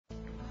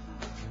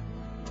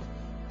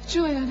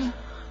Julian,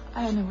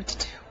 I don't know what to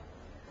do.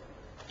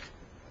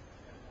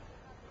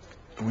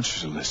 I want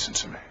you to listen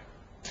to me.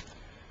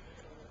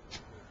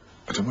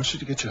 I don't want you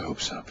to get your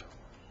hopes up.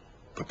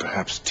 But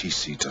perhaps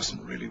TC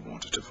doesn't really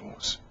want a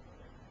divorce.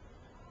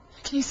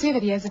 How can you say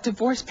that? He has the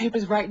divorce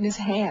papers right in his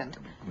hand.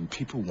 When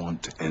people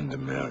want to end a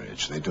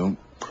marriage, they don't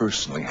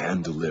personally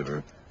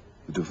hand-deliver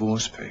the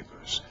divorce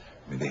papers.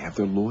 I mean, they have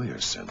their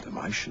lawyers send them.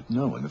 I should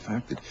know. And the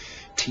fact that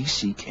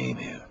TC came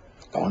here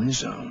on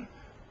his own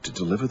to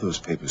deliver those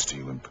papers to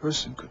you in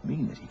person could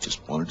mean that he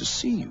just wanted to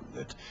see you,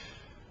 that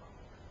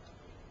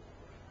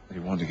he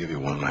wanted to give you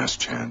one last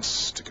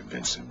chance to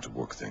convince him to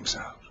work things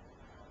out.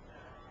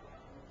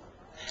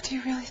 Do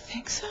you really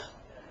think so?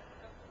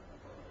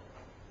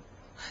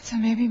 So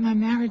maybe my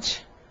marriage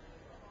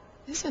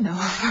isn't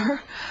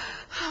over.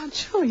 Oh,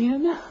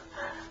 Julian.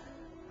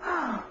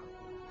 Oh,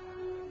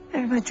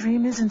 maybe my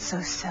dream isn't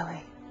so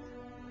silly.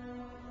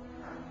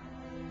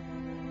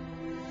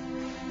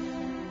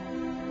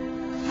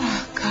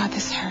 Oh, God,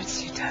 this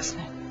hurts you, doesn't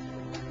it?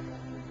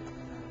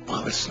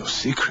 Well, it's no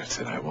secret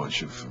that I want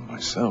you for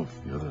myself.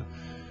 You're the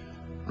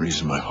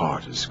reason my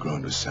heart has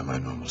grown to a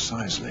semi-normal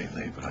size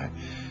lately, but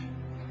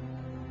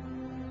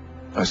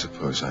I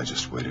suppose I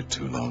just waited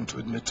too long to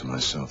admit to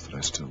myself that I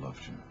still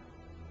loved you.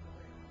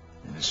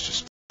 And it's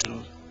just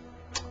too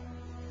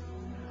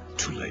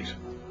late.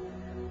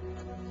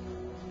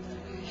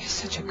 You're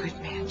such a good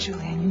man,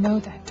 Julian. You know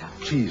that, don't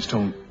you? Please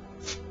don't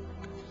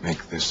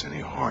make this any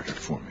harder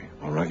for me,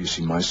 all right? You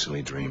see, my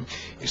silly dream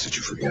is that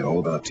you forget all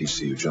about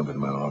TC, you jump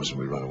into my arms, and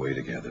we run away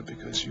together,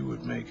 because you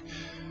would make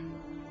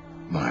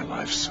my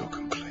life so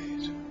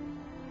complete.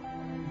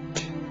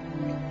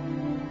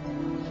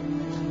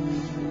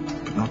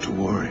 Not to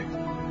worry.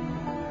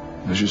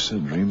 As you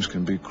said, dreams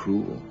can be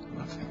cruel.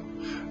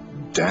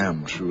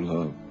 Damn true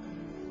love.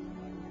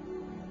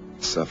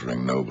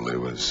 Suffering nobly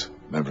was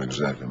never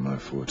exactly my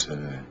forte.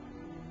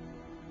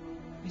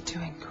 You're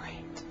doing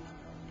great.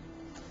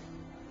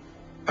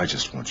 I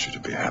just want you to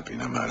be happy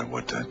no matter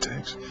what that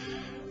takes.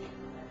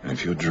 And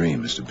if your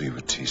dream is to be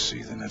with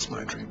TC, then that's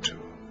my dream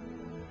too.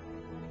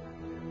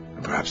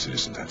 And perhaps it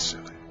isn't that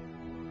silly.